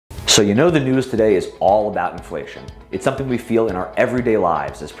So you know the news today is all about inflation. It's something we feel in our everyday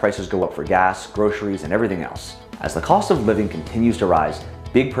lives as prices go up for gas, groceries, and everything else. As the cost of living continues to rise,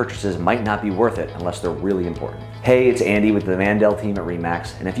 big purchases might not be worth it unless they're really important. Hey, it's Andy with the Mandel team at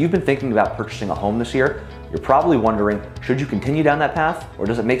RE/MAX, and if you've been thinking about purchasing a home this year, you're probably wondering, should you continue down that path or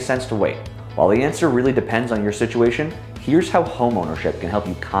does it make sense to wait? While the answer really depends on your situation, here's how homeownership can help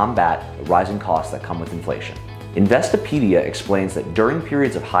you combat the rising costs that come with inflation. Investopedia explains that during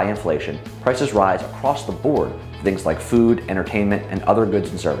periods of high inflation, prices rise across the board for things like food, entertainment, and other goods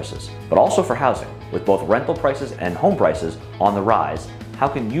and services, but also for housing. With both rental prices and home prices on the rise, how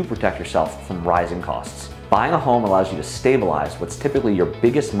can you protect yourself from rising costs? Buying a home allows you to stabilize what's typically your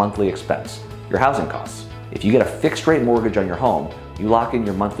biggest monthly expense, your housing costs. If you get a fixed rate mortgage on your home, you lock in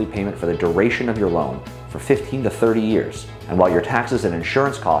your monthly payment for the duration of your loan for 15 to 30 years. And while your taxes and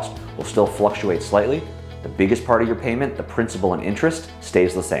insurance costs will still fluctuate slightly, the biggest part of your payment, the principal and interest,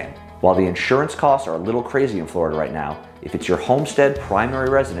 stays the same. While the insurance costs are a little crazy in Florida right now, if it's your homestead primary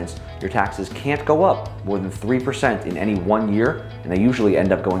residence, your taxes can't go up more than 3% in any 1 year, and they usually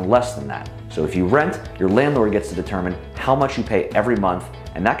end up going less than that. So if you rent, your landlord gets to determine how much you pay every month,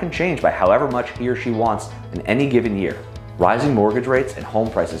 and that can change by however much he or she wants in any given year. Rising mortgage rates and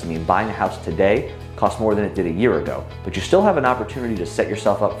home prices mean buying a house today costs more than it did a year ago, but you still have an opportunity to set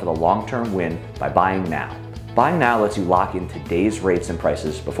yourself up for the long-term win by buying now. Buying now lets you lock in today's rates and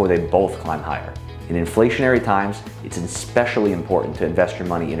prices before they both climb higher. In inflationary times, it's especially important to invest your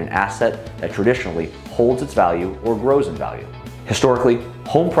money in an asset that traditionally holds its value or grows in value. Historically,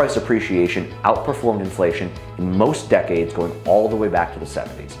 home price appreciation outperformed inflation in most decades going all the way back to the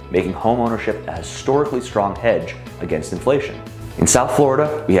 70s, making home ownership a historically strong hedge against inflation. In South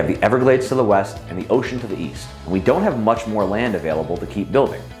Florida, we have the Everglades to the west and the ocean to the east, and we don't have much more land available to keep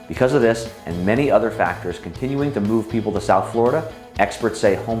building. Because of this and many other factors continuing to move people to South Florida, experts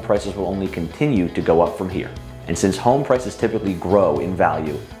say home prices will only continue to go up from here. And since home prices typically grow in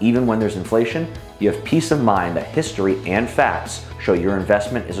value, even when there's inflation, you have peace of mind that history and facts show your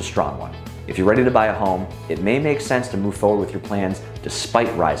investment is a strong one. If you're ready to buy a home, it may make sense to move forward with your plans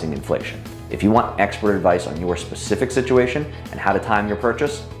despite rising inflation. If you want expert advice on your specific situation and how to time your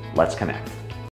purchase, let's connect.